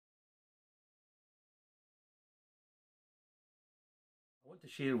want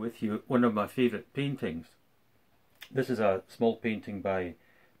to share with you one of my favourite paintings. This is a small painting by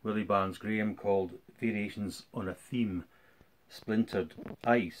Willie Barnes Graham called Variations on a Theme, Splintered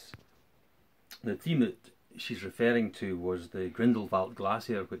Ice. The theme that she's referring to was the Grindelwald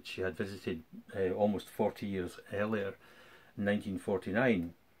Glacier, which she had visited almost 40 years earlier in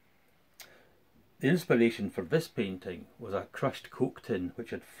 1949. The inspiration for this painting was a crushed Coke tin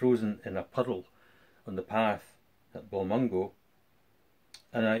which had frozen in a puddle on the path at Balmungo,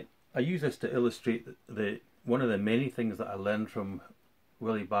 and I use this to illustrate that one of the many things that I learned from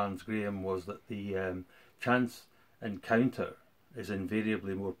Willie Barnes Graham was that the chance encounter is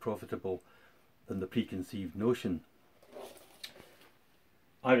invariably more profitable than the preconceived notion.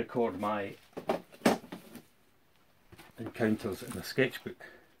 I record my encounters in a sketchbook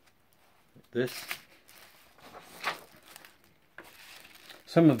like this.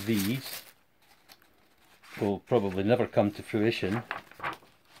 Some of these will probably never come to fruition,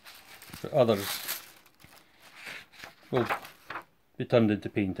 but others will be turned into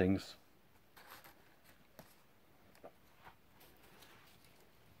paintings.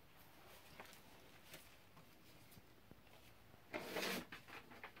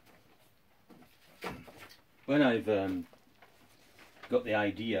 When I've got the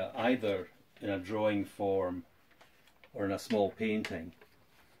idea, either in a drawing form or in a small painting,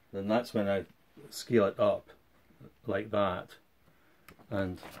 then that's when I scale it up like that.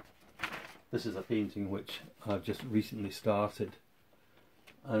 And this is a painting which I've just recently started,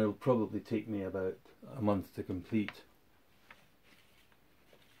 and it'll probably take me about a month to complete.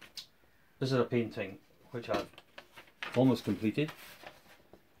 This is a painting which I've almost completed,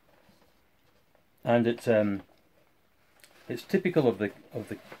 and it's typical of the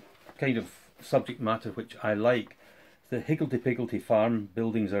kind of subject matter which I like. The higgledy-piggledy farm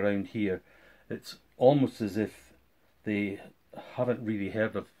buildings around here, it's almost as if they haven't really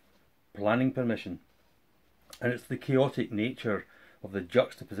heard of planning permission, and it's the chaotic nature of the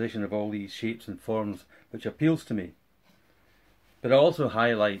juxtaposition of all these shapes and forms which appeals to me. But it also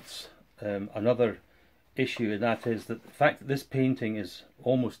highlights another issue, and that is that the fact that this painting is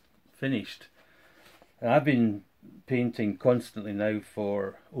almost finished. And I've been painting constantly now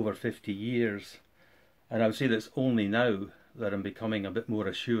for over 50 years, and I would say that it's only now that I'm becoming a bit more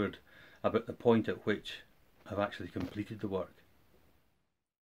assured about the point at which I've actually completed the work.